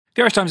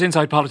The Irish Times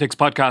Inside Politics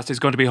podcast is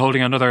going to be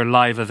holding another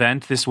live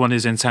event. This one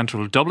is in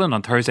central Dublin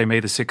on Thursday,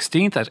 May the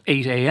 16th at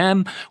 8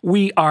 a.m.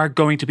 We are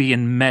going to be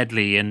in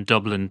Medley in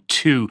Dublin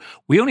too.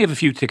 We only have a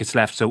few tickets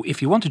left, so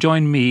if you want to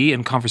join me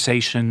in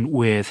conversation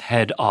with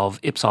head of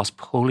Ipsos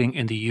polling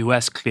in the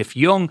US, Cliff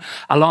Young,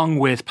 along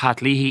with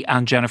Pat Leahy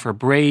and Jennifer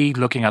Bray,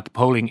 looking at the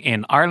polling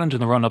in Ireland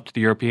in the run-up to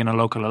the European and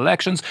local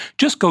elections,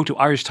 just go to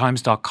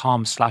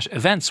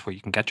irishtimes.com/events where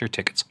you can get your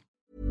tickets.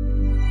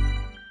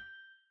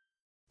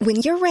 When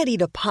you're ready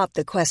to pop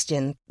the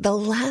question, the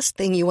last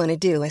thing you want to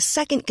do is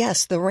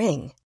second-guess the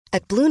ring.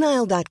 At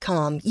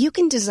BlueNile.com, you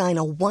can design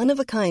a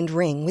one-of-a-kind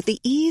ring with the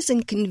ease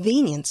and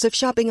convenience of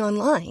shopping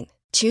online.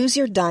 Choose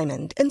your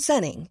diamond and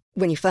setting.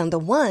 When you find the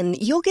one,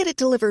 you'll get it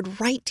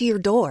delivered right to your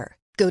door.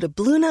 Go to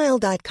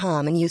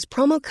BlueNile.com and use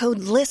promo code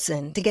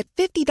LISTEN to get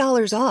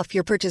 $50 off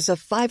your purchase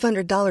of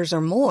 $500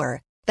 or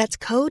more. That's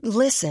code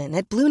LISTEN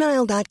at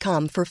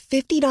BlueNile.com for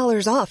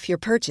 $50 off your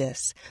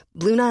purchase.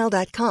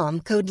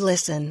 BlueNile.com, code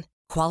LISTEN.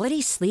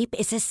 Quality sleep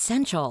is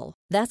essential.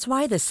 That's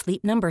why the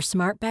Sleep Number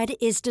Smart Bed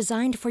is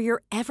designed for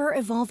your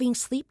ever-evolving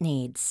sleep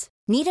needs.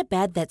 Need a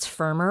bed that's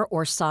firmer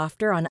or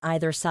softer on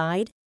either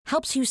side?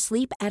 Helps you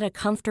sleep at a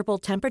comfortable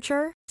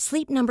temperature?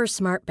 Sleep Number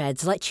Smart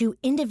Beds let you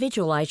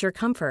individualize your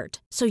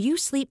comfort, so you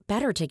sleep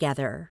better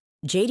together.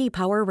 J.D.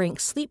 Power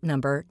ranks Sleep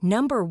Number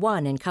number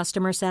one in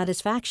customer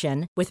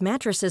satisfaction with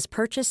mattresses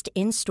purchased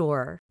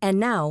in-store. And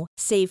now,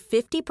 save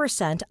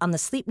 50% on the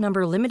Sleep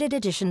Number Limited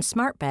Edition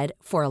Smart Bed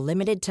for a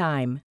limited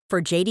time.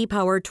 For J.D.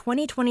 Power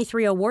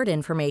 2023 award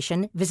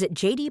information, visit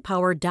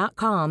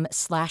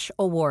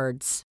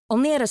jdpower.com/awards.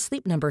 Only at a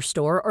Sleep Number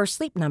store or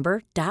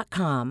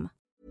sleepnumber.com.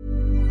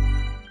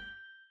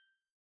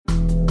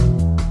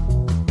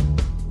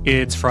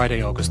 It's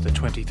Friday, August the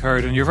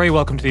 23rd, and you're very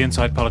welcome to the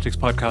Inside Politics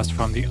podcast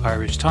from the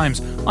Irish Times.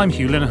 I'm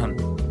Hugh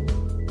Linehan.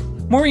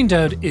 Maureen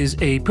Dowd is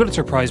a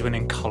Pulitzer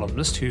Prize-winning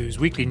columnist whose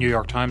weekly New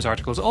York Times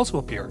articles also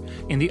appear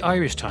in the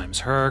Irish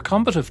Times. Her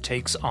combative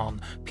takes on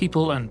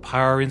people and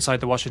power inside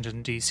the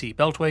Washington, D.C.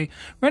 Beltway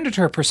rendered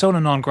her persona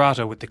non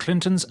grata with the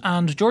Clintons,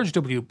 and George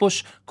W.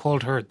 Bush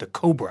called her the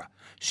Cobra.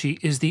 She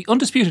is the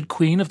undisputed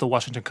queen of the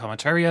Washington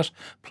commentariat,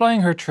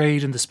 plying her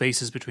trade in the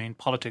spaces between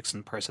politics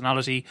and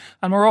personality,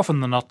 and more often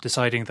than not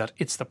deciding that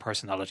it's the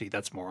personality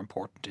that's more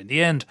important in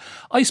the end.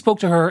 I spoke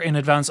to her in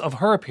advance of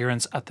her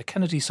appearance at the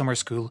Kennedy Summer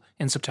School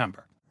in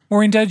September.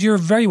 Maureen Dowd, you're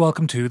very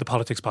welcome to the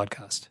Politics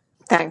Podcast.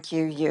 Thank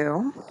you,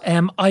 Hugh.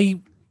 I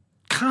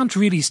can't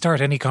really start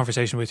any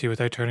conversation with you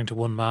without turning to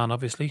one man,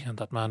 obviously, and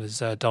that man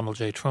is Donald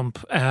J. Trump.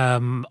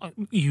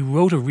 You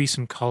wrote a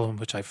recent column,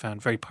 which I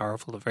found very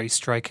powerful and very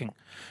striking,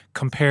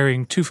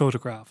 comparing two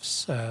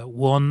photographs,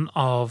 one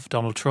of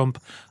Donald Trump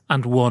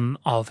and one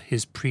of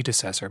his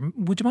predecessor.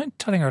 Would you mind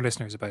telling our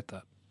listeners about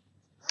that?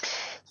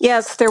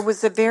 Yes, there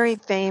was a very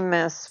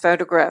famous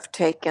photograph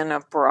taken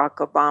of Barack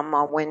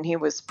Obama when he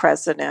was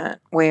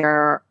president,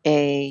 where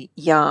a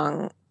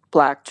young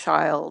black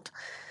child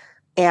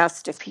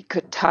asked if he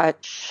could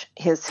touch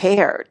his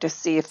hair to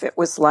see if it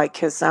was like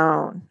his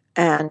own.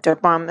 And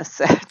Obama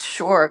said,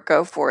 sure,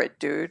 go for it,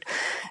 dude.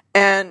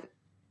 And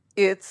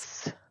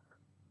it's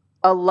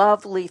a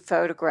lovely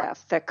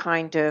photograph that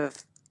kind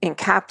of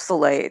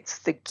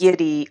encapsulates the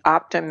giddy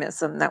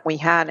optimism that we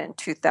had in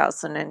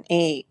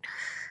 2008,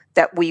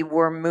 that we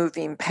were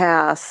moving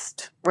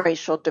past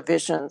racial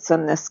divisions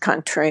in this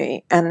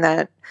country, and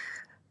that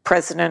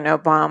President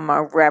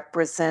Obama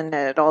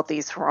represented all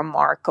these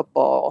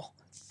remarkable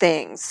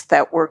things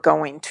that were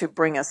going to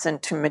bring us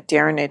into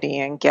modernity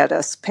and get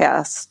us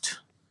past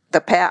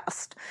the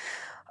past.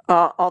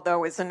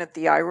 Although, isn't it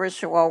the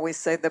Irish who always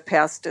say the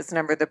past is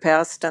never the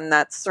past? And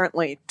that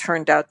certainly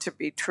turned out to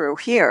be true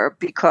here,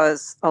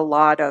 because a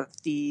lot of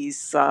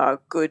these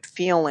good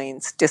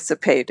feelings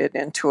dissipated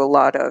into a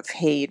lot of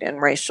hate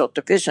and racial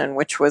division,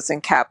 which was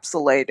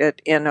encapsulated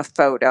in a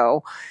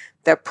photo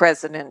that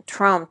President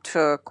Trump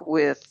took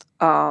with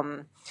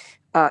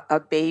a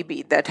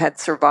baby that had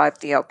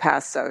survived the El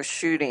Paso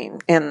shooting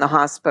in the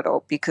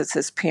hospital because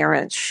his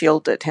parents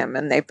shielded him,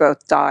 and they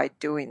both died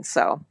doing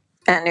so.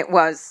 And it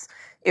was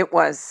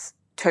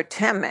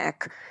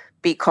totemic,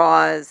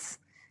 because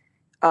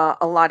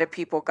a lot of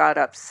people got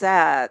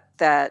upset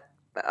that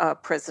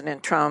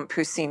President Trump,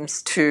 who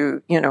seems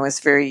to, is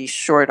very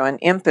short on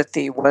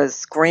empathy,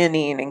 was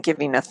grinning and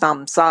giving a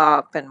thumbs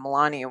up, and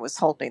Melania was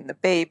holding the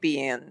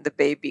baby, and the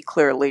baby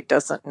clearly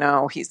doesn't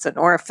know he's an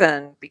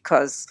orphan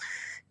because,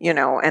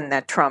 and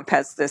that Trump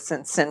has this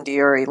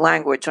incendiary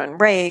language on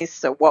race.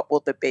 So what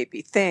will the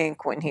baby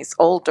think when he's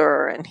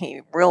older and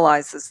he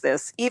realizes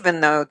this,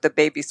 even though the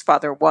baby's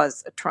father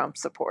was a Trump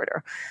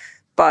supporter?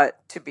 But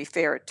to be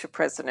fair to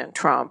President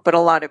Trump, but a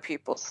lot of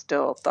people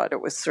still thought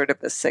it was sort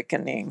of a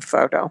sickening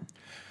photo.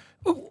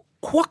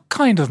 What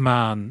kind of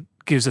man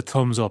gives a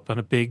thumbs up and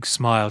a big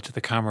smile to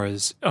the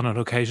cameras on an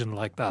occasion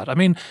like that? I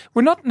mean,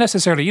 we're not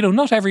necessarily,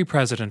 not every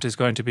president is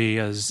going to be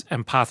as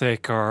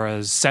empathic or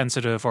as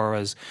sensitive or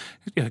as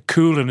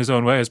cool in his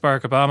own way as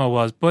Barack Obama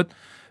was, but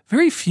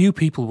very few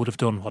people would have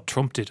done what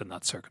Trump did in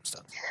that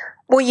circumstance.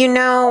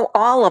 Well,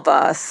 all of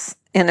us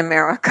in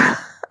America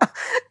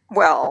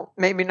Well,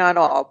 maybe not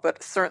all,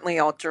 but certainly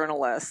all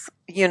journalists.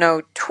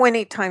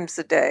 20 times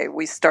a day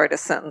we start a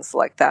sentence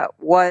like that.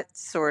 What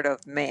sort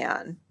of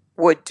man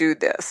would do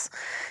this?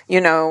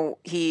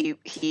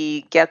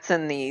 He gets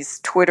in these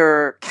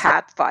Twitter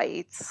cat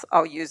fights.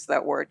 I'll use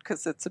that word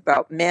because it's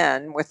about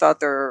men with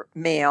other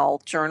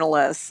male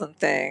journalists and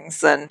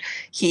things. And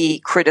he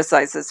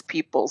criticizes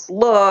people's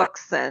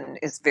looks and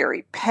is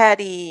very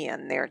petty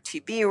and their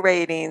TV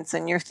ratings.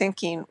 And you're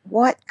thinking,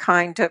 what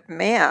kind of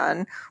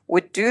man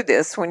would do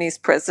this when he's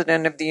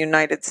president of the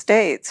United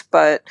States?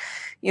 But,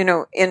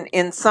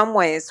 in some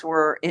ways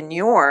we're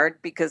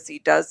inured because he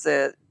does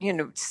it.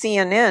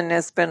 CNN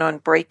has been on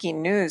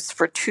breaking news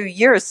for 2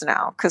 years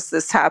now because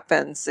this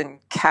happens in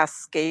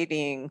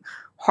cascading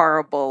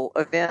horrible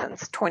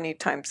events 20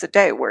 times a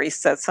day where he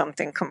says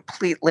something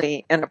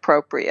completely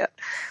inappropriate.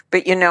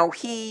 But,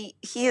 he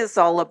is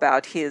all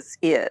about his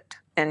it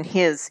and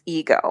his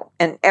ego,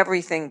 and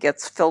everything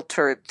gets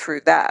filtered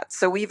through that.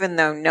 So even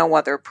though no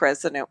other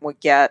president would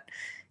get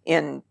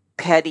in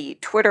petty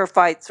Twitter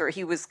fights, or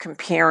he was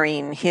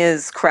comparing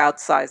his crowd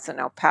size in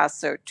El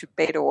Paso to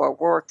Beto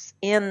O'Rourke's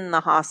in the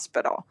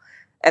hospital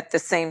at the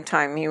same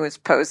time he was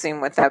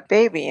posing with that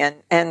baby.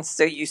 And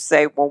so you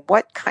say, well,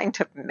 what kind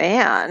of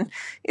man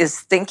is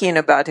thinking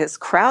about his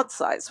crowd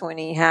size when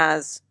he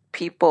has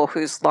people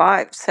whose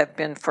lives have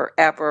been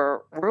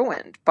forever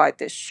ruined by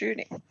this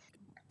shooting?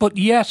 But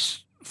yet,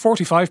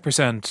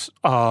 45%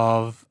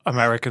 of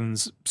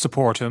Americans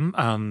support him,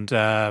 and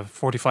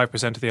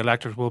 45% of the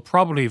electorate will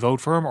probably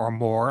vote for him or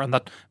more, and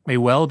that may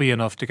well be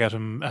enough to get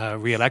him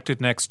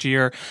re-elected next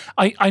year.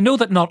 I know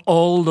that not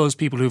all those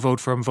people who vote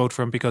for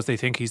him because they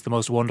think he's the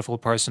most wonderful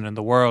person in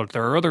the world.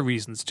 There are other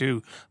reasons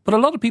too, but a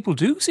lot of people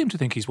do seem to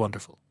think he's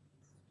wonderful.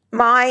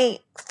 My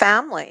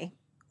family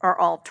are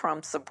all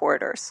Trump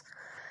supporters.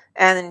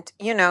 And,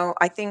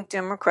 I think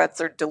Democrats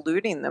are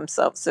deluding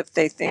themselves if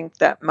they think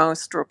that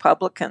most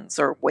Republicans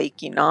are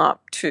waking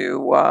up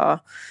to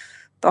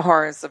the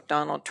horrors of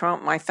Donald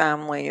Trump. My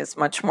family is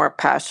much more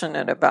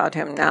passionate about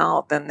him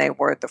now than they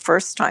were the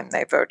first time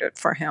they voted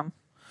for him.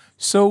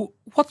 So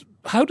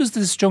how does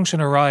this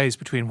junction arise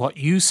between what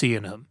you see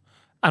in him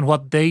and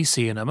what they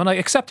see in him? And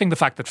accepting the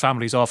fact that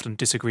families often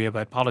disagree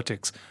about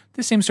politics,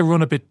 this seems to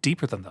run a bit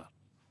deeper than that.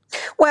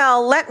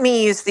 Well, let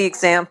me use the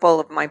example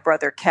of my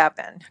brother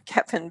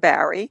Kevin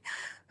Barry,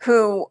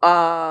 who,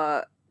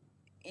 I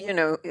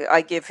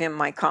give him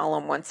my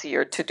column once a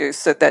year to do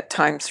so that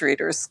Times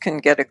readers can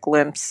get a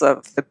glimpse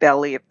of the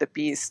belly of the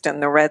beast in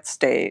the red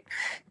state.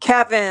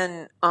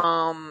 Kevin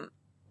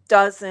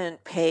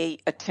doesn't pay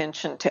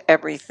attention to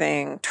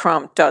everything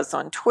Trump does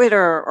on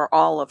Twitter or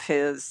all of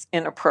his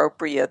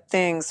inappropriate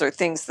things or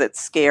things that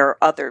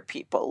scare other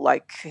people,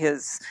 like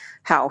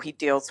how he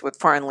deals with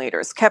foreign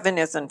leaders. Kevin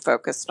isn't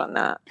focused on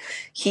that.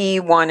 He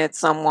wanted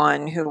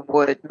someone who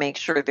would make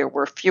sure there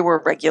were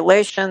fewer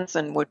regulations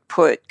and would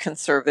put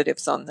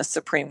conservatives on the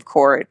Supreme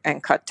Court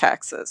and cut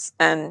taxes.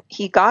 And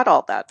he got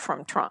all that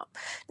from Trump.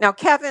 Now,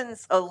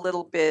 Kevin's a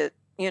little bit,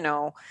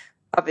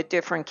 of a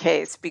different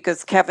case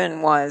because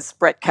Kevin was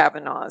Brett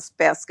Kavanaugh's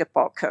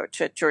basketball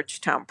coach at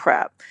Georgetown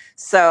Prep.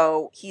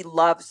 So he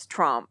loves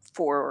Trump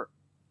for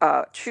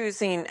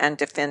choosing and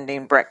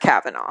defending Brett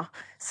Kavanaugh.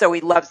 So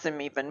he loves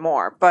him even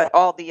more. But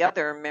all the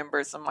other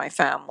members of my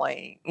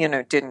family,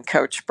 didn't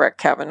coach Brett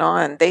Kavanaugh,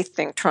 and they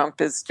think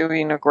Trump is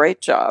doing a great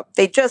job.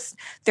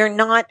 They're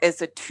not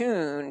as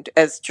attuned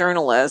as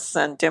journalists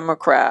and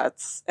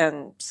Democrats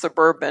and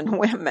suburban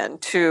women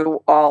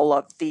to all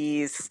of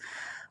these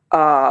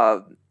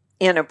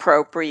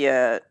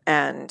inappropriate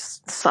and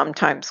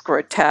sometimes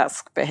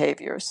grotesque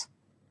behaviors.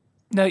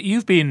 Now,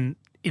 you've been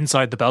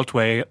inside the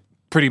Beltway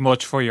pretty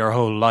much for your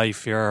whole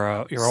life.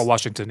 You're a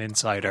Washington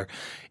insider.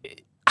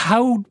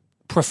 How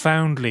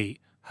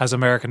profoundly has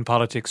American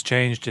politics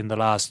changed in the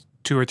last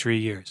 2 or 3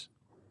 years?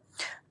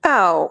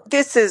 Oh,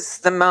 this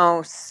is the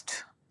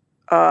most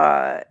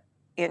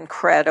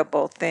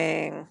incredible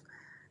thing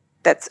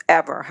that's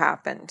ever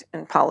happened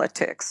in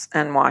politics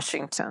and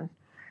Washington.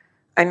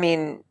 I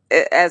mean,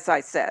 as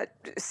I said,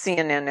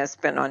 CNN has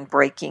been on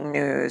breaking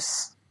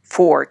news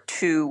for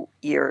 2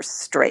 years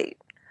straight.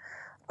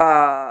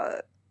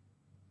 I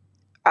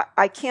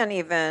can't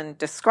even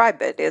describe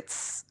it.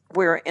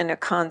 We're in a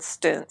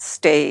constant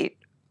state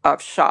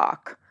of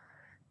shock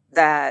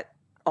that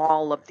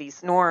all of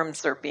these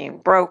norms are being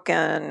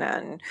broken.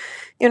 And,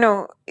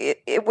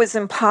 it was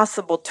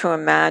impossible to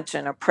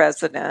imagine a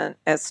president,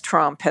 as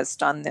Trump has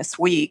done this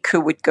week,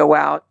 who would go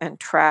out and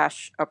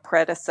trash a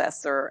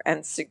predecessor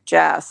and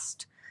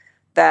suggest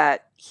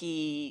that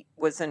he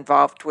was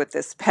involved with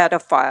this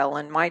pedophile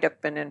and might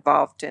have been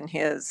involved in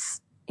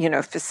his,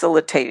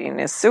 facilitating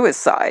his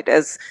suicide,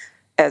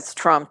 as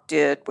Trump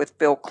did with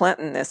Bill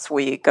Clinton this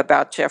week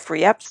about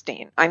Jeffrey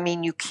Epstein. I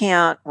mean, you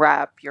can't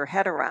wrap your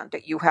head around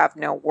it. You have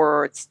no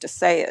words to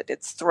say it.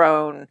 It's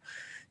thrown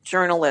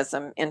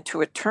journalism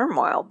into a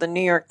turmoil. The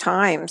New York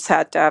Times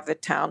had to have a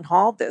town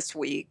hall this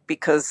week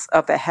because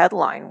of a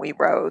headline we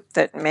wrote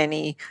that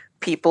many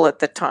people at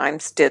the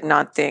Times did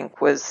not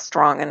think was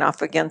strong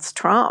enough against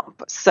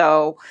Trump.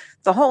 So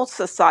the whole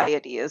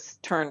society is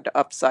turned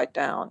upside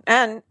down,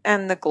 and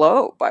the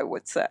globe, I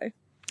would say.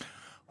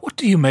 What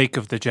do you make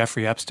of the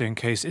Jeffrey Epstein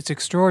case? It's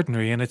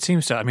extraordinary, and it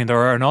seems to, I mean, there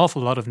are an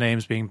awful lot of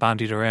names being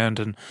bandied around,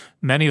 and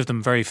many of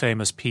them very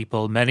famous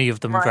people, many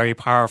of them very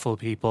powerful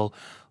people.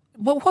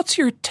 Well, what's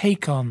your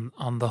take on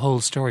the whole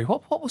story?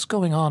 What was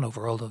going on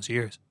over all those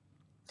years?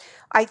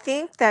 I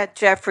think that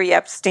Jeffrey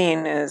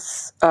Epstein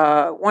is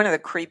one of the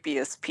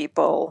creepiest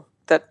people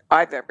that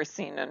I've ever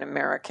seen in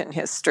American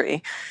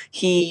history.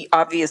 He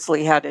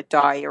obviously had a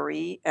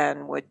diary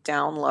and would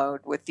download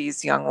with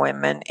these young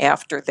women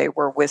after they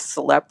were with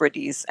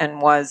celebrities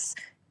and was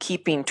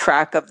keeping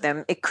track of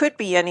them. It could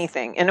be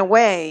anything. In a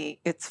way,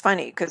 it's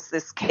funny because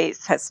this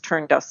case has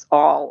turned us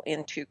all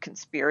into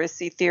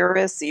conspiracy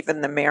theorists,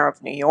 even the mayor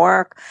of New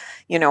York.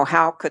 You know,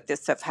 how could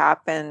this have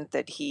happened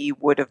that he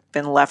would have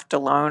been left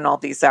alone all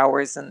these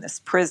hours in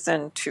this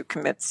prison to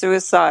commit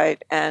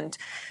suicide? And,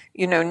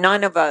 you know,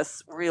 none of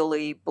us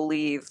really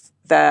believe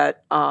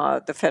that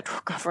the federal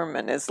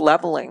government is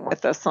leveling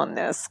with us on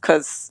this,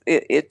 because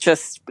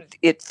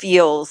it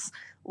feels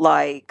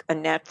like a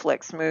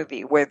Netflix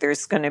movie where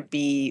there's going to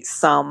be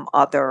some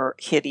other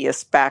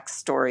hideous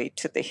backstory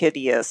to the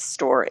hideous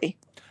story.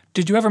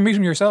 Did you ever meet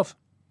him yourself?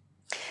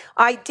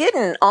 I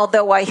didn't,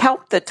 although I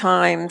helped the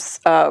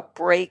Times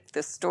break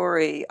the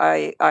story.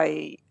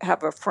 I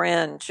have a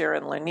friend,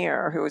 Jaron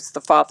Lanier, who is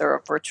the father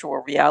of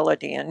virtual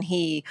reality, and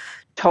he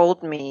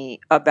told me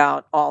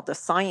about all the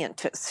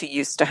scientists who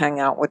used to hang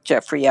out with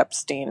Jeffrey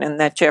Epstein, and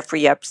that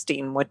Jeffrey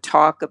Epstein would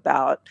talk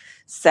about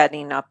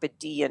setting up a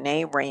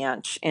DNA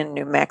ranch in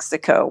New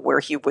Mexico where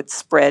he would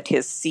spread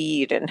his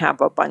seed and have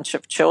a bunch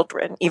of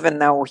children, even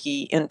though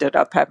he ended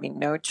up having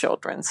no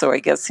children. So I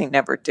guess he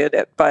never did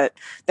it, but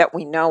that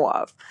we know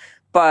of.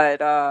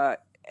 But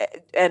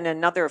and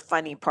another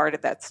funny part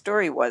of that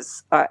story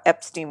was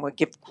Epstein would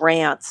give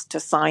grants to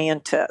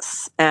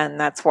scientists, and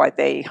that's why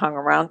they hung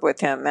around with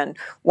him. And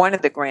one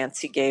of the grants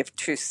he gave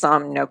to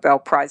some Nobel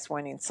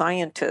Prize-winning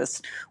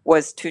scientists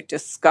was to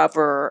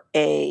discover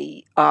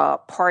a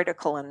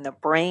particle in the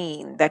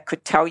brain that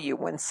could tell you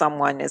when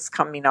someone is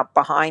coming up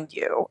behind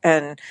you.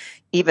 And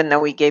even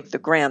though he gave the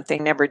grant, they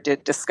never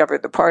did discover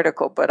the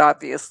particle, but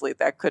obviously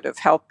that could have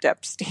helped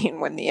Epstein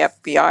when the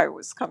FBI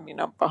was coming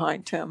up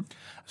behind him.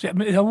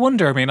 I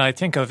wonder, I mean, I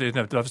think of it,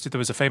 obviously there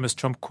was a famous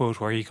Trump quote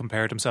where he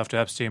compared himself to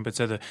Epstein, but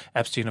said that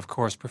Epstein, of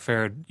course,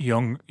 preferred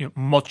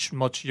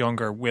much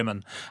younger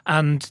women.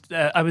 And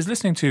I was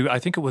listening to, I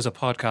think it was a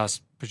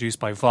podcast produced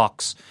by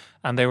Vox,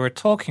 and they were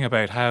talking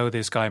about how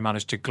this guy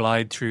managed to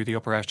glide through the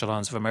upper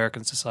echelons of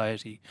American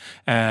society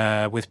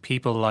with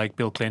people like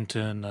Bill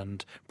Clinton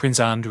and Prince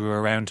Andrew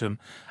around him,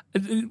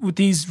 with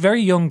these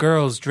very young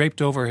girls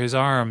draped over his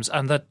arms,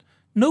 and that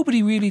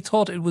nobody really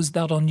thought it was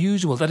that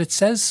unusual, that it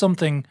says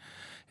something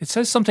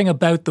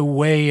about the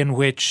way in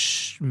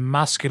which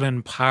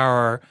masculine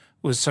power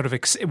was sort of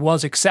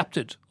was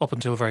accepted up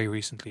until very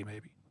recently,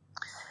 maybe.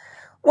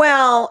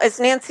 Well, as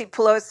Nancy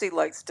Pelosi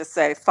likes to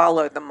say,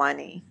 follow the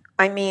money.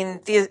 I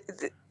mean,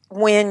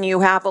 when you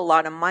have a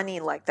lot of money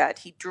like that,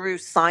 he drew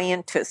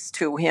scientists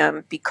to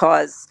him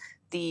because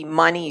the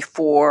money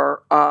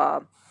for,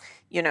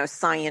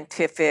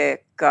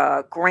 scientific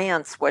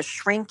grants was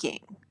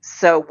shrinking.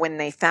 So when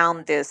they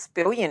found this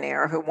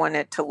billionaire who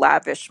wanted to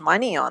lavish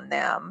money on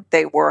them,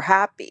 they were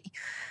happy.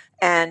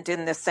 And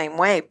in the same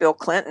way, Bill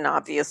Clinton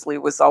obviously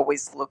was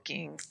always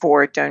looking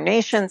for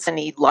donations, and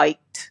he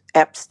liked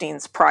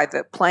Epstein's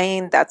private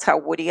plane. That's how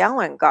Woody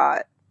Allen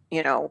got,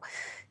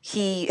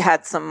 he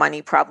had some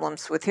money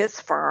problems with his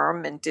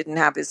firm and didn't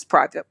have his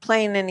private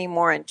plane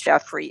anymore, and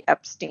Jeffrey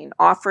Epstein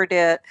offered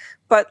it.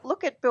 But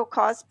look at Bill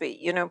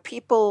Cosby.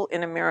 People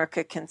in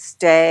America can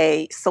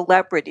stay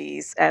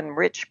celebrities, and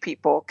rich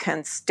people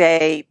can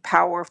stay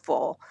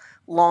powerful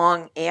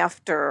long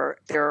after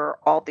there are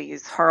all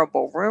these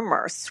horrible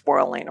rumors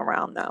swirling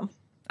around them.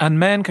 And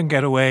men can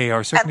get away,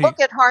 or certainly... And look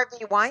at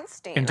Harvey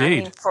Weinstein. Indeed.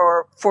 I mean,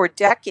 for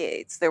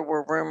decades, there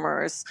were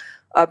rumors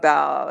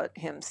about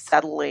him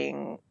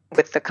settling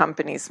with the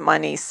company's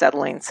money,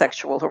 settling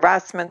sexual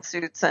harassment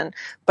suits.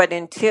 But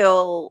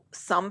until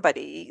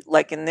somebody,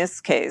 like in this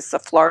case, a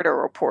Florida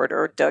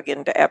reporter dug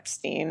into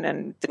Epstein,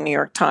 and the New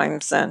York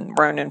Times and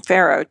Ronan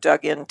Farrow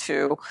dug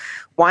into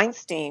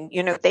Weinstein,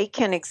 they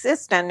can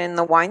exist. And in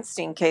the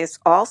Weinstein case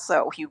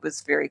also, he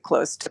was very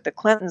close to the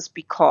Clintons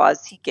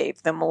because he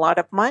gave them a lot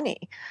of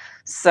money.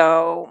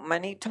 So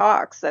money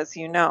talks, as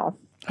you know.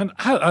 And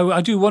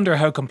I do wonder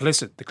how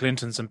complicit the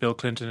Clintons, and Bill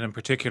Clinton in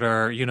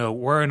particular,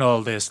 were in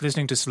all this.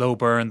 Listening to Slow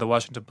Burn, the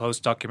Washington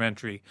Post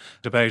documentary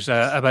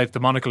about the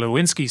Monica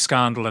Lewinsky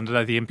scandal and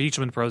the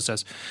impeachment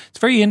process, it's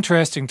very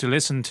interesting to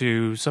listen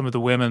to some of the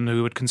women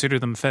who would consider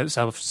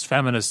themselves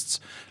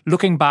feminists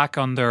looking back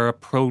on their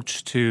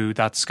approach to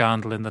that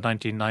scandal in the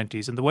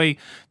 1990s, and the way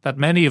that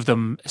many of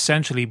them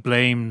essentially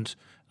blamed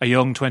a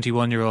young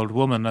 21-year-old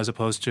woman as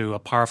opposed to a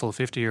powerful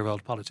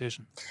 50-year-old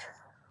politician.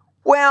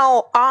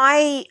 Well,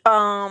 I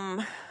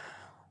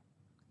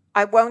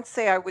won't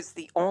say I was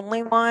the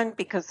only one,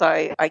 because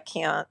I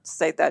can't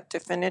say that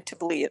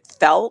definitively. It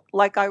felt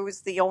like I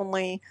was the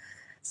only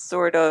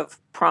sort of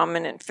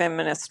prominent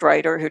feminist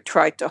writer who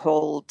tried to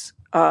hold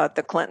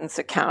the Clintons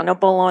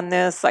accountable on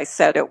this. I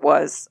said it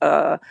was,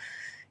 an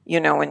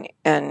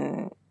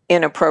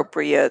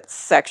inappropriate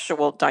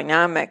sexual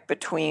dynamic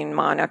between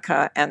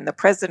Monica and the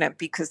president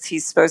because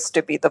he's supposed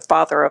to be the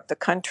father of the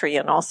country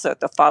and also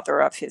the father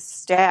of his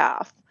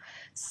staff.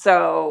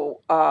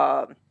 So,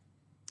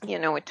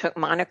 it took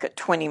Monica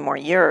 20 more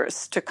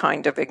years to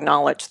kind of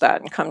acknowledge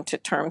that and come to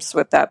terms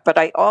with that. But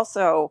I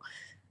also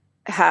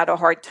had a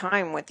hard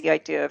time with the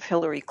idea of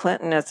Hillary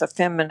Clinton as a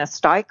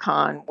feminist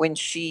icon when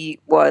she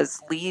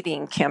was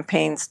leading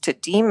campaigns to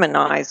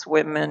demonize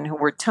women who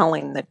were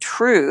telling the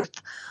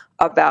truth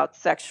about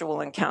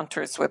sexual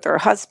encounters with her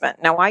husband.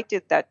 Now, I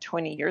did that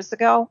 20 years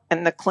ago,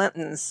 and the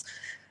Clintons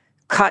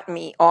cut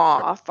me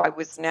off. I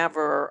was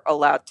never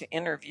allowed to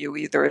interview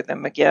either of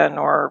them again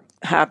or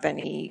have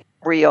any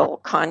real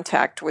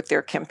contact with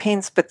their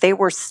campaigns, but they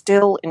were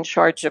still in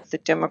charge of the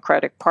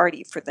Democratic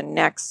Party for the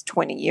next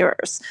 20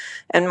 years.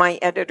 And my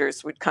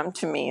editors would come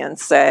to me and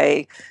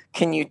say,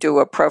 can you do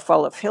a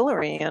profile of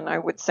Hillary? And I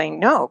would say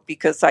no,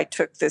 because I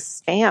took this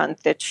stand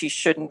that she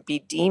shouldn't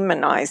be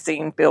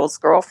demonizing Bill's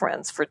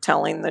girlfriends for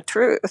telling the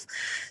truth.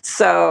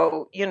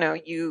 So,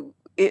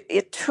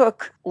 it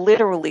took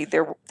literally,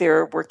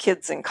 there were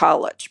kids in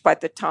college by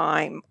the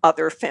time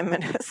other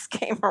feminists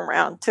came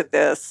around to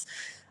this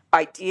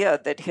idea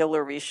that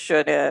Hillary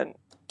shouldn't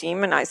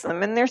demonize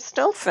them. And there's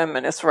still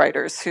feminist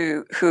writers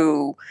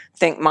who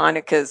think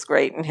Monica is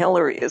great and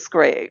Hillary is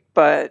great.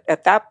 But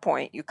at that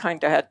point, you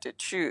kind of had to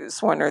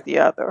choose one or the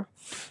other.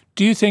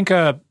 Do you think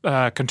a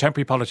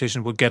contemporary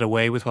politician would get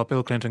away with what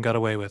Bill Clinton got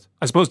away with?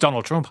 I suppose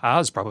Donald Trump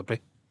has,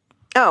 probably.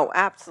 Oh,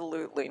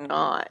 absolutely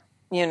not.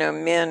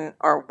 Men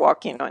are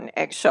walking on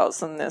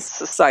eggshells in this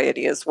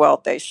society as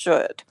well. They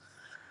should.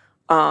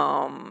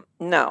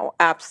 No,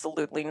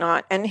 absolutely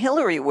not. And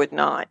Hillary would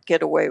not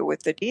get away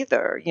with it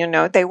either.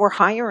 They were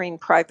hiring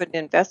private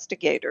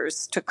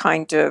investigators to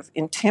kind of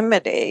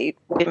intimidate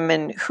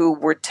women who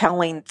were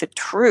telling the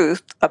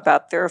truth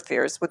about their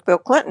affairs with Bill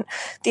Clinton.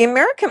 The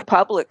American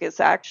public is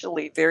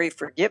actually very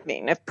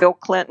forgiving. If Bill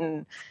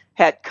Clinton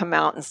had come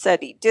out and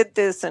said he did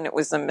this and it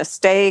was a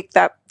mistake,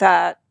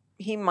 that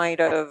he might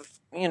have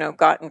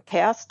gotten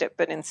past it,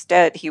 but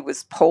instead he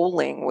was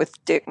polling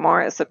with Dick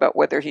Morris about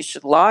whether he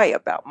should lie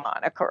about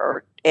Monica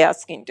or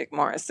asking Dick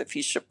Morris if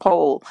he should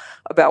poll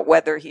about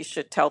whether he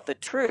should tell the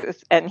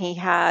truth. And he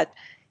had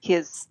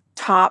his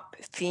top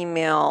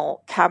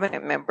female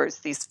cabinet members,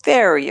 these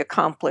very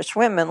accomplished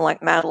women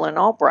like Madeleine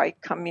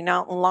Albright, coming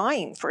out and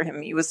lying for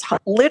him. He was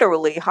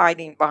literally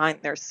hiding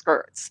behind their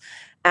skirts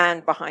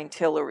and behind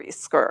Hillary's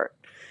skirt.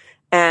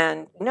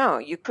 And no,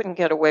 you couldn't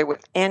get away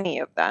with any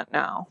of that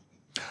now.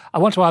 I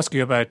want to ask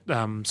you about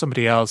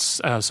somebody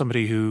else,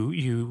 somebody who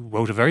you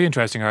wrote a very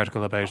interesting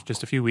article about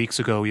just a few weeks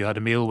ago. You had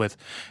a meal with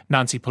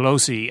Nancy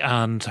Pelosi,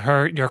 and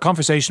your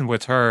conversation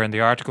with her and the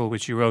article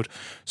which you wrote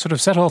sort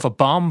of set off a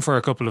bomb for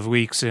a couple of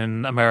weeks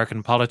in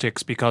American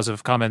politics because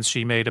of comments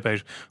she made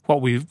about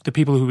the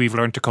people who we've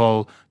learned to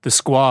call the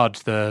squad,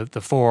 the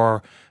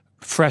four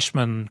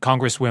freshman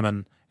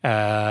congresswomen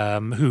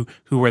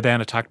who were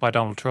then attacked by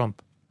Donald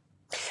Trump.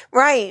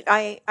 Right.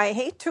 I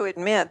hate to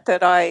admit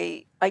that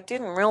I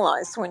didn't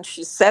realize when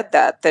she said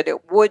that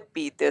it would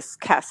be this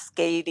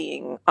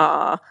cascading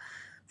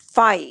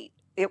fight.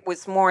 It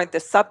was more the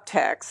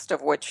subtext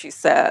of what she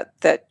said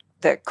that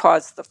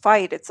caused the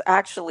fight. It's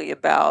actually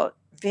about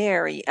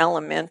very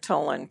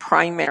elemental and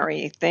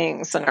primary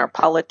things in our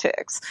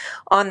politics.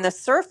 On the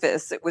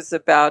surface, it was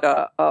about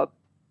a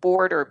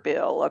border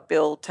bill, a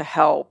bill to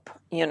help,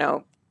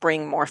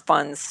 bring more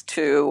funds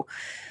to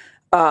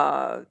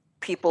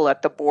people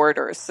at the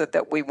border so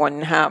that we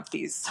wouldn't have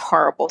these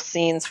horrible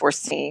scenes we're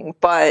seeing.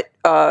 But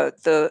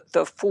the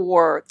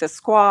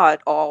squad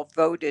all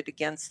voted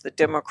against the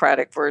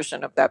Democratic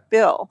version of that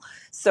bill.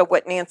 So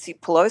what Nancy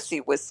Pelosi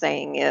was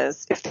saying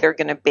is if they're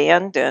going to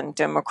abandon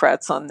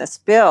Democrats on this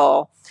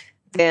bill,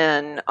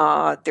 then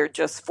they're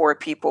just four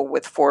people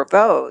with four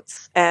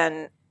votes.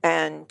 And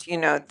then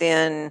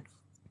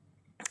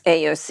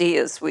AOC,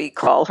 as we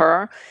call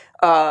her,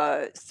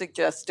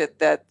 suggested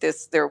that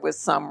there was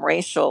some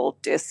racial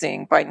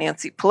dissing by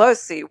Nancy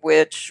Pelosi,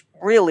 which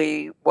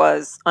really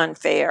was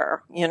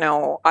unfair.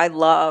 I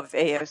love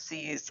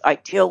AOC's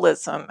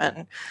idealism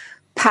and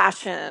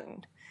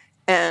passion,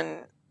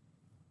 and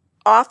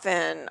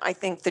often I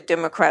think the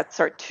Democrats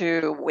are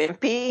too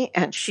wimpy,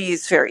 and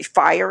she's very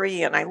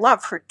fiery, and I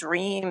love her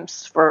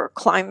dreams for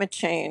climate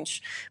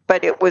change,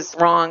 but it was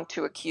wrong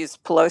to accuse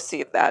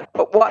Pelosi of that.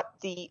 But what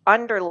the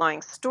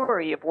underlying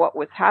story of what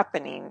was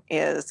happening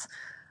is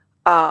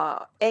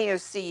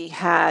AOC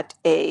had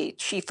a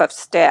chief of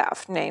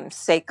staff named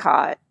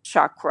Sekhat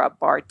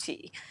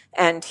Chakrabarti,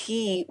 and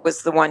he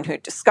was the one who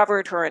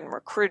discovered her and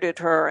recruited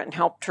her and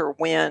helped her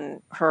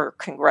win her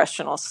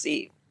congressional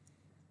seat.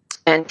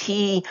 And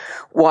he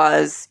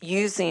was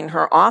using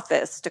her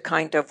office to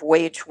kind of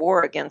wage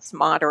war against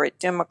moderate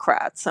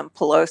Democrats and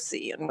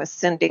Pelosi, and was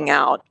sending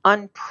out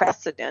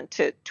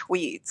unprecedented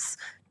tweets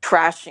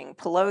trashing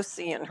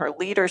Pelosi and her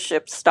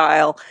leadership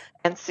style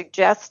and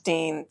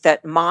suggesting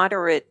that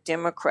moderate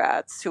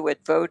Democrats who had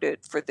voted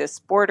for this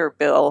border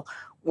bill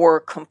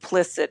were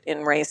complicit in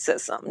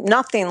racism.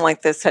 Nothing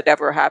like this had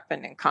ever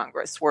happened in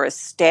Congress, where a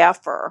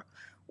staffer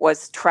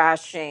was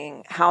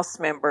trashing House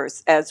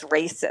members as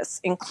racists,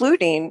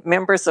 including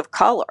members of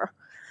color.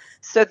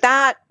 So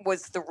that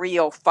was the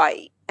real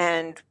fight.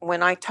 And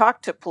when I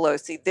talked to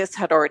Pelosi, this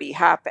had already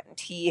happened.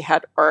 He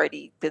had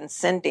already been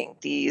sending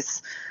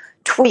these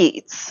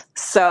tweets.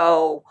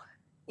 So,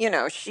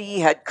 she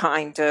had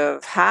kind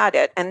of had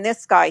it. And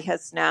this guy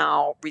has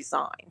now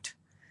resigned.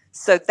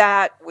 So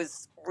that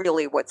was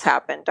really what's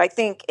happened. I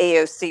think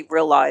AOC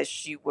realized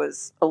she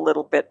was a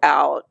little bit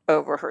out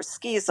over her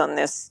skis on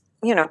this.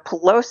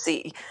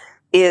 Pelosi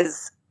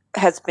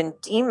has been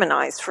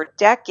demonized for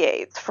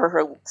decades for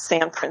her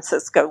San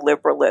Francisco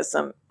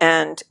liberalism,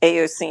 and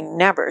AOC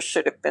never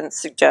should have been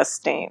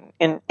suggesting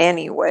in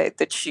any way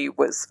that she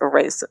was a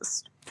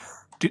racist.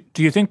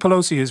 Do you think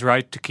Pelosi is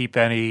right to keep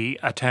any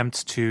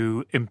attempts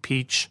to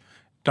impeach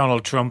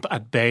Donald Trump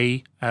at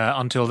bay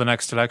until the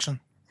next election?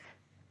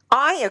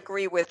 I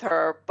agree with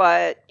her,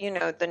 but,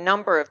 the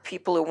number of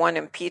people who want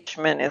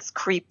impeachment is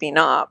creeping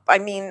up. I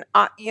mean,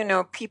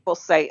 people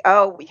say,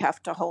 oh, we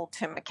have to hold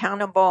him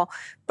accountable.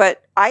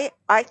 But I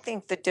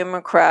think the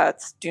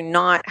Democrats do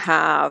not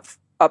have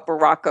a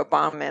Barack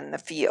Obama in the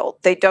field.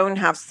 They don't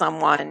have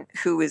someone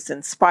who is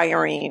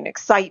inspiring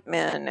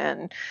excitement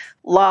and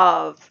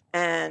love.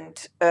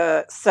 And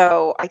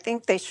so I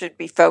think they should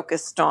be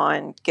focused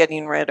on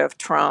getting rid of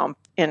Trump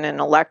in an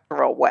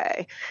electoral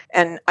way.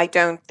 And I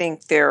don't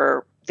think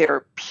their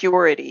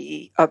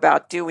purity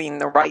about doing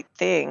the right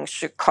thing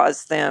should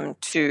cause them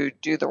to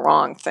do the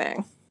wrong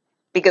thing.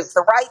 Because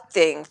the right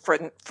thing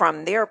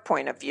from their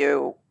point of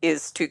view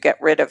is to get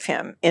rid of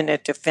him in a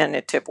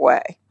definitive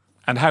way.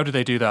 And how do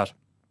they do that?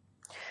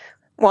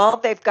 Well,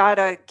 they've got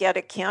to get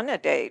a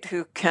candidate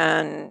who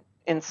can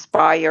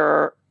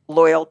inspire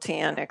loyalty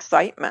and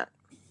excitement.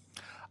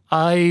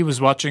 I was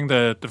watching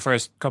the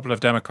first couple of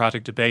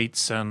Democratic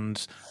debates,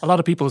 and a lot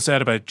of people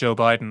said about Joe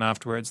Biden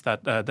afterwards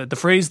that the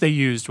phrase they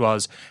used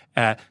was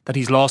that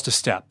he's lost a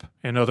step.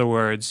 In other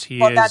words,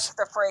 that's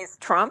the phrase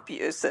Trump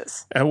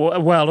uses.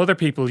 Well, other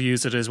people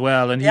use it as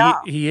well. And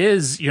yeah. he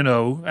is, he's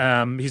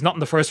not in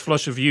the first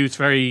flush of youth,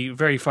 very,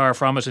 very far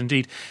from it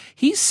indeed.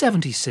 He's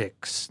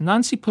 76.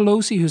 Nancy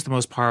Pelosi, who's the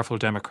most powerful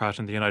Democrat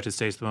in the United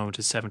States at the moment,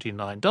 is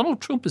 79.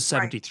 Donald Trump is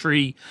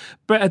 73.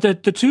 Right.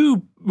 But the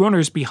two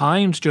runners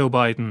behind Joe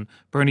Biden,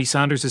 Bernie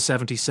Sanders is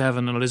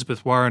 77 and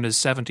Elizabeth Warren is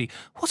 70.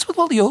 What's with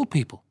all the old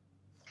people?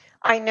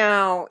 I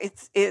know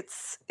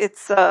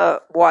it's a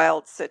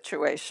wild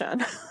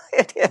situation.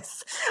 It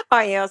is.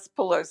 I asked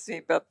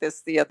Pelosi about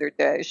this the other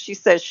day. She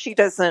says she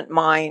doesn't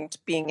mind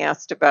being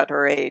asked about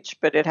her age,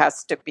 but it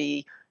has to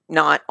be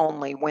not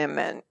only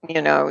women.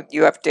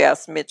 You have to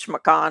ask Mitch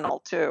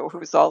McConnell too,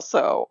 who's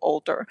also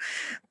older.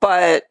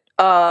 But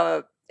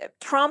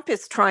Trump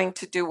is trying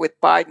to do with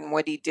Biden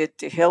what he did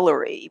to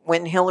Hillary.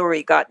 When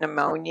Hillary got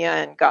pneumonia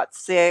and got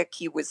sick,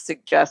 he was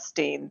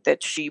suggesting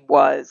that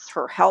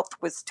her health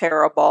was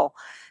terrible.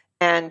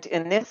 And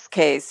in this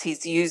case,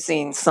 he's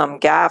using some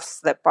gaffes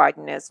that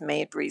Biden has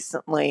made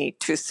recently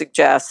to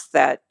suggest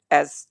that,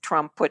 as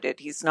Trump put it,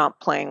 he's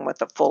not playing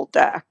with a full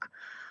deck.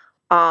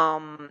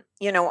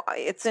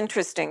 It's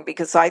interesting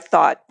because I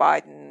thought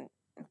Biden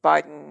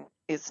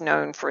is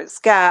known for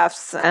his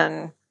gaffes,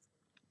 and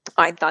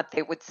I thought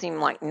they would seem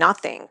like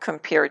nothing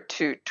compared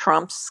to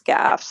Trump's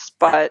gaffes,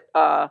 but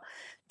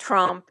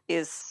Trump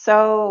is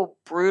so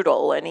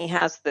brutal, and he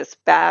has this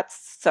bat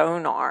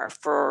sonar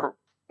for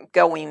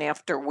going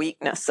after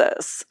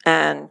weaknesses.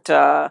 And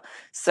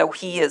so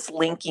he is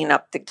linking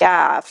up the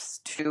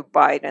gaffes to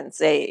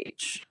Biden's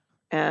age.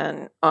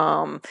 And,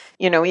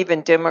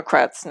 even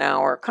Democrats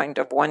now are kind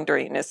of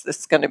wondering, is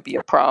this going to be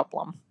a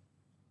problem?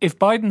 If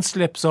Biden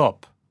slips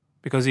up,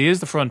 because he is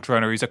the front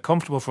runner, he's a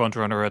comfortable front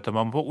runner at the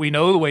moment, but we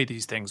know the way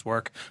these things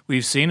work.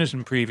 We've seen it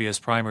in previous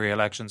primary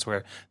elections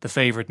where the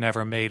favourite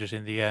never made it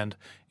in the end.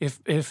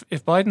 If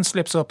Biden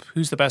slips up,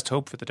 who's the best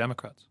hope for the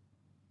Democrats?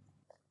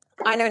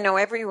 I don't know.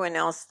 Everyone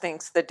else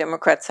thinks the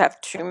Democrats have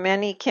too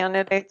many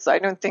candidates. I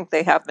don't think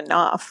they have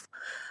enough.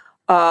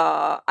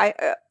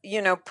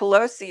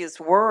 Pelosi is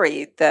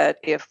worried that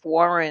if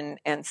Warren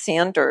and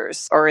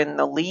Sanders are in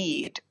the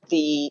lead,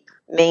 the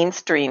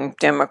mainstream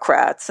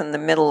Democrats in the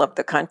middle of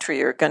the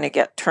country are going to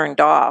get turned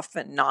off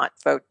and not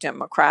vote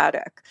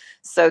Democratic.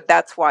 So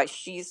that's why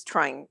she's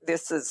trying.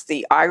 This is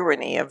the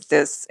irony of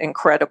this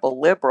incredible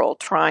liberal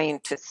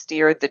trying to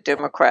steer the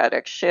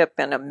Democratic ship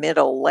in a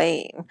middle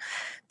lane,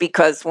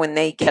 because when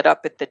they get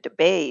up at the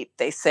debate,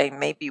 they say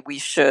maybe we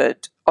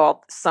should.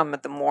 Some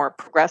of the more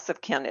progressive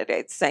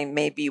candidates say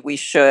maybe we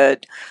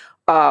should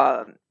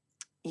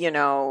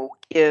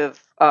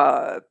give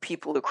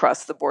people who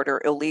cross the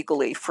border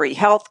illegally free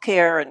health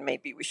care, and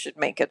maybe we should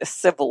make it a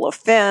civil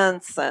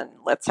offense, and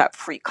let's have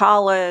free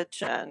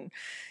college. And,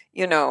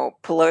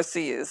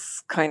 Pelosi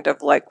is kind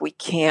of like, we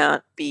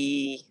can't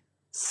be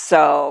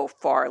so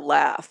far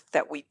left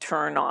that we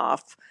turn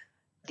off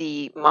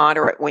the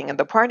moderate wing of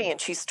the party, and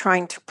she's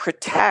trying to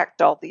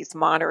protect all these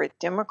moderate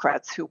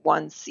Democrats who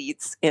won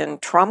seats in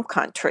Trump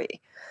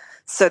country.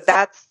 So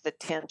that's the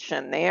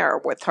tension there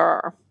with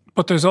her.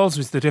 But there's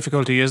always the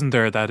difficulty, isn't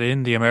there, that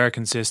in the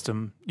American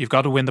system, you've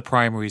got to win the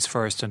primaries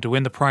first. And to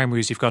win the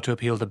primaries, you've got to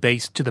appeal to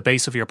the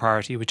base of your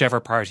party, whichever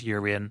party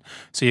you're in.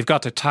 So you've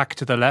got to tack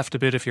to the left a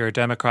bit if you're a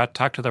Democrat,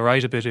 tack to the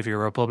right a bit if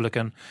you're a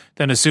Republican.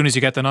 Then as soon as you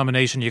get the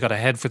nomination, you've got to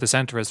head for the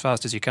centre as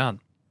fast as you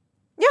can.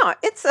 Yeah,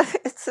 it's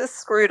a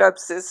screwed up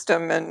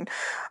system,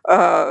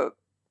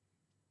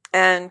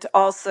 and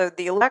also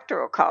the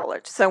Electoral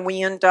College. So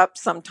we end up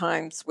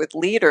sometimes with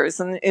leaders,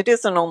 and it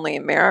isn't only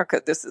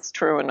America, this is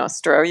true in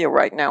Australia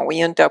right now. We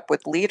end up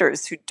with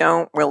leaders who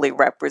don't really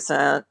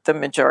represent the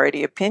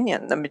majority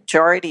opinion. The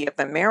majority of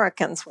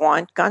Americans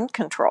want gun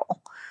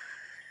control,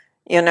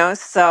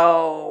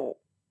 so,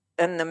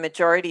 and the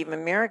majority of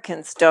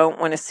Americans don't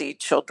want to see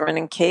children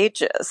in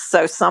cages.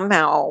 So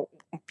somehow,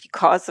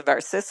 because of our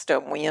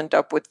system, we end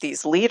up with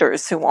these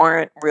leaders who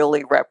aren't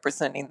really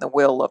representing the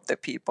will of the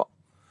people.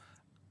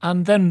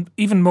 And then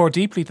even more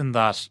deeply than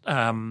that,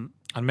 and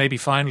maybe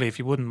finally, if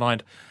you wouldn't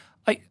mind,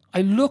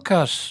 I look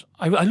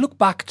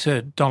back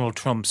to Donald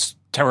Trump's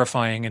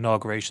terrifying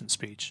inauguration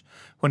speech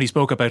when he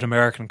spoke about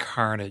American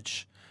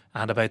carnage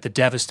and about the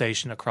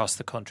devastation across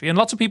the country. And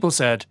lots of people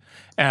said,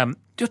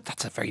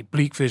 that's a very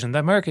bleak vision. That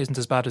America isn't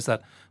as bad as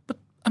that. But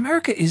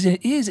America is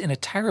in a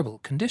terrible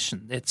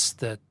condition. It's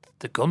the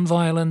gun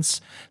violence,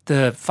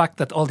 the fact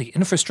that all the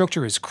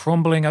infrastructure is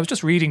crumbling. I was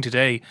just reading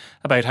today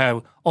about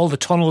how all the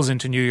tunnels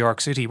into New York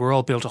City were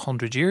all built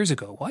 100 years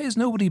ago. Why has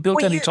nobody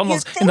built any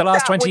tunnels in the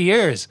last 20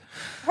 years?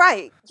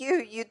 Right.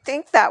 You'd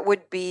think that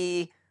would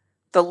be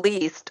the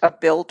least a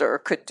builder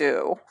could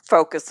do,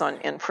 focus on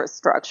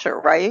infrastructure,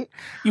 right?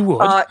 You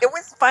would. It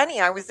was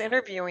funny. I was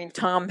interviewing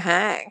Tom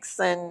Hanks,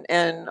 and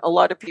a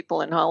lot of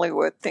people in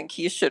Hollywood think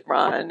he should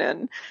run.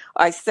 And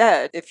I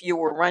said, if you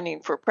were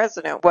running for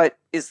president, what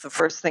is the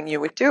first thing you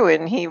would do?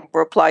 And he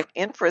replied,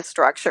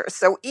 infrastructure.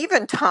 So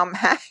even Tom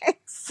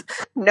Hanks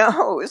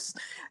knows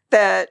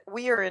that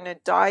we are in a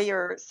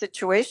dire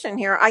situation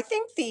here. I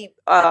think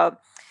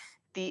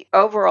the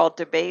overall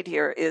debate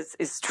here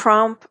is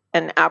Trump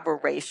an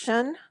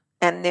aberration?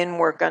 And then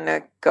we're going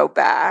to go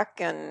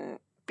back and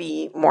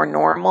be more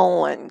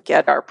normal and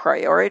get our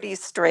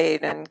priorities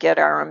straight and get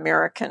our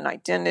American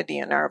identity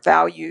and our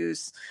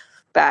values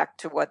back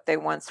to what they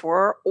once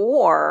were?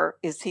 Or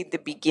is he the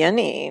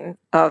beginning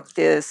of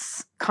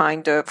this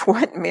kind of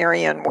what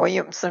Marianne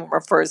Williamson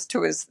refers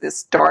to as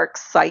this dark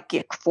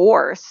psychic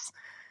force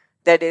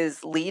that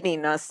is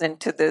leading us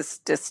into this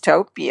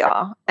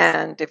dystopia?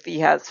 And if he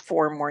has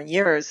 4 more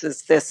years,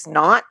 is this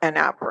not an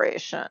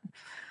aberration?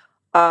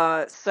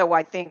 So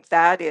I think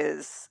that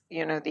is,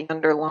 the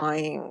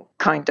underlying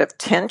kind of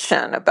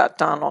tension about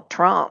Donald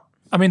Trump.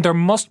 I mean, there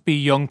must be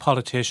young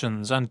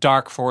politicians and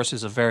dark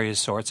forces of various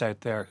sorts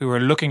out there who are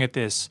looking at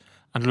this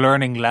and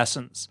learning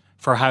lessons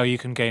for how you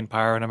can gain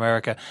power in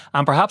America,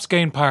 and perhaps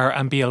gain power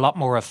and be a lot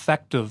more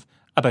effective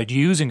about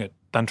using it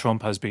than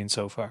Trump has been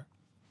so far.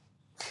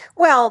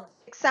 Well,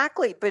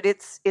 exactly. But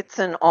it's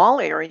in all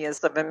areas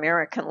of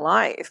American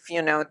life,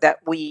 that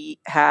we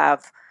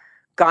have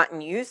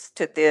gotten used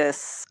to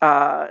this.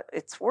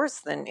 It's worse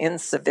than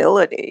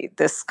incivility,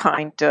 this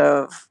kind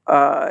of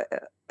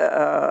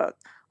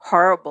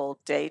horrible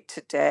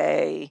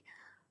day-to-day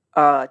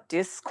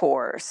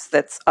discourse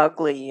that's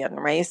ugly and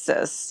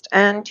racist.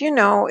 And,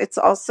 it's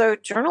also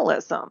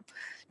journalism.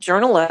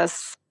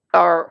 Journalists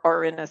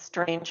are in a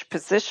strange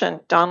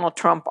position. Donald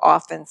Trump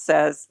often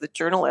says the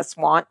journalists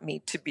want me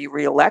to be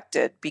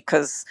reelected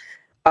because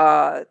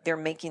they're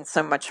making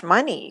so much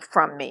money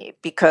from me,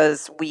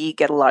 because we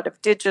get a lot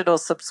of digital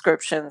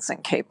subscriptions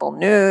and cable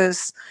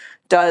news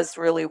does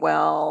really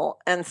well.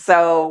 And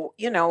so,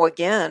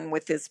 again,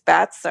 with his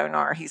bat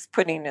sonar, he's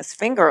putting his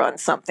finger on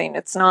something.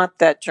 It's not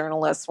that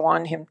journalists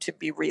want him to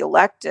be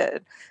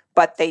reelected,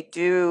 but they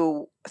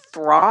do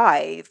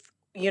thrive.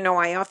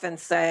 I often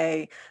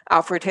say,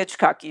 Alfred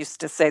Hitchcock used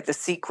to say, the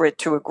secret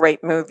to a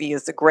great movie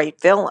is a great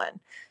villain.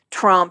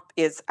 Trump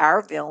is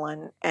our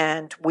villain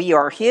and we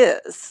are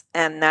his.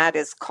 And that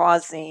is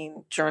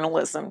causing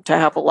journalism to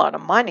have a lot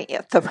of money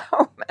at the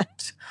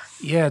moment.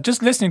 Yeah,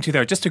 just listening to you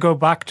there, just to go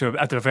back to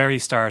at the very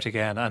start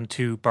again and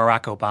to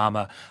Barack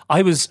Obama,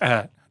 I was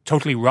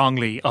totally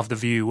wrongly of the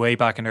view way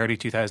back in early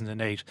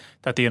 2008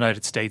 that the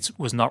United States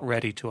was not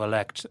ready to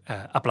elect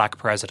a black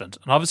president.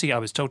 And obviously I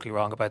was totally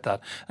wrong about that.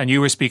 And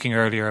you were speaking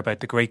earlier about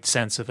the great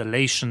sense of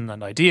elation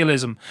and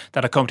idealism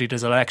that accompanied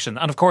his election.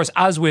 And of course,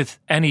 as with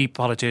any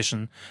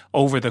politician,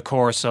 over the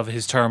course of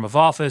his term of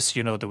office,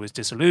 there was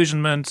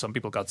disillusionment, some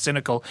people got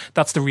cynical.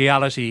 That's the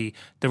reality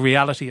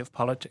of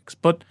politics.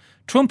 But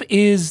Trump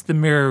is the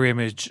mirror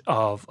image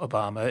of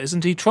Obama,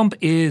 isn't he? Trump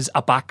is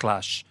a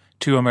backlash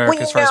to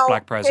America's first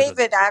black president.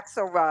 David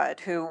Axelrod,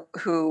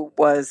 who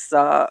was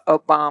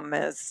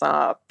Obama's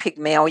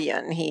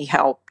Pygmalion, he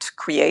helped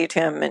create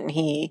him, and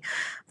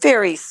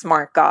very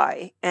smart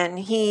guy. And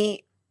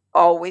he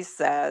always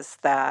says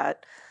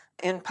that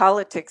in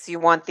politics, you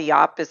want the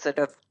opposite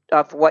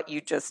of what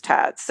you just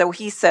had. So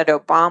he said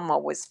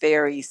Obama was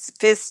very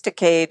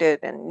sophisticated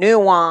and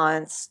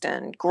nuanced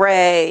and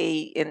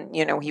gray, and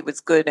he was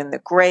good in the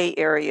gray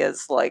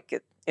areas, like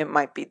it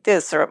might be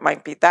this or it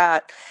might be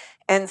that.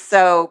 And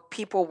so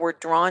people were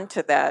drawn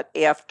to that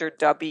after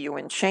W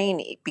and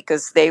Cheney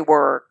because they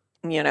were,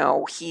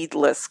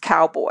 heedless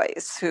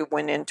cowboys who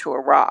went into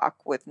Iraq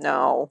with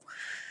no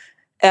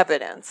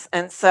evidence.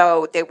 And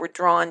so they were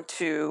drawn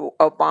to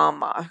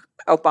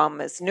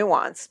Obama's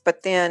nuance.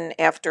 But then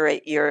after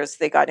 8 years,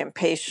 they got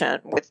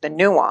impatient with the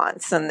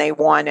nuance and they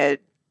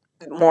wanted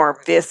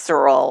more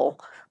visceral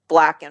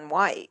black and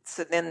white.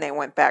 So then they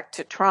went back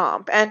to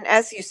Trump. And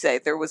as you say,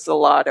 there was a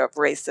lot of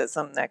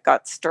racism that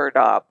got stirred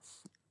up.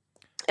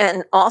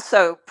 And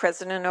also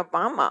President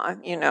Obama,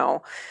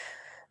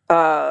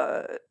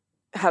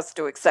 has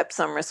to accept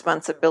some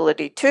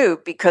responsibility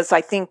too, because I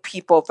think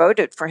people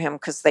voted for him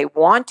because they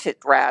wanted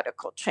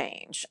radical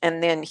change.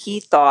 And then he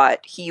thought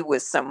he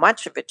was so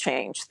much of a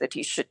change that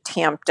he should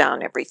tamp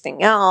down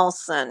everything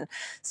else. And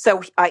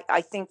so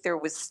I think there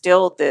was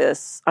still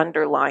this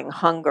underlying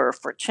hunger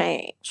for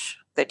change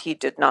that he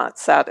did not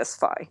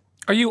satisfy.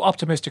 Are you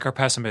optimistic or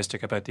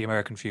pessimistic about the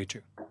American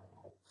future?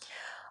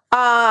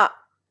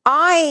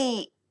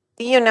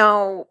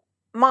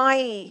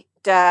 My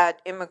dad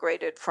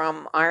immigrated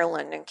from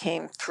Ireland and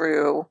came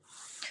through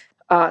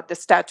the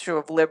Statue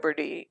of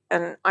Liberty.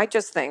 And I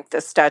just think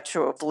the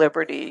Statue of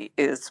Liberty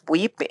is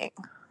weeping.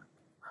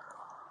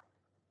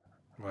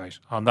 Right.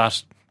 On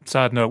that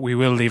sad note, we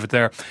will leave it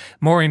there.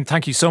 Maureen,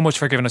 thank you so much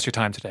for giving us your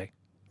time today.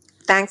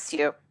 Thanks,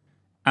 you.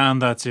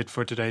 And that's it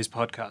for today's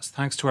podcast.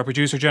 Thanks to our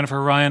producer,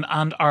 Jennifer Ryan,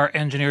 and our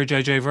engineer,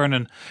 JJ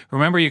Vernon.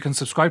 Remember, you can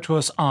subscribe to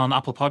us on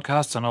Apple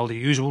Podcasts and all the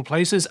usual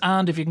places.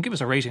 And if you can give us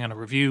a rating and a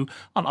review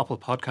on Apple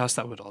Podcasts,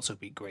 that would also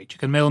be great. You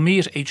can mail me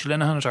at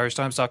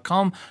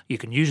hlinehan@irishtimes.com. You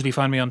can usually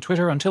find me on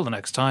Twitter. Until the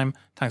next time,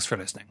 thanks for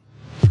listening.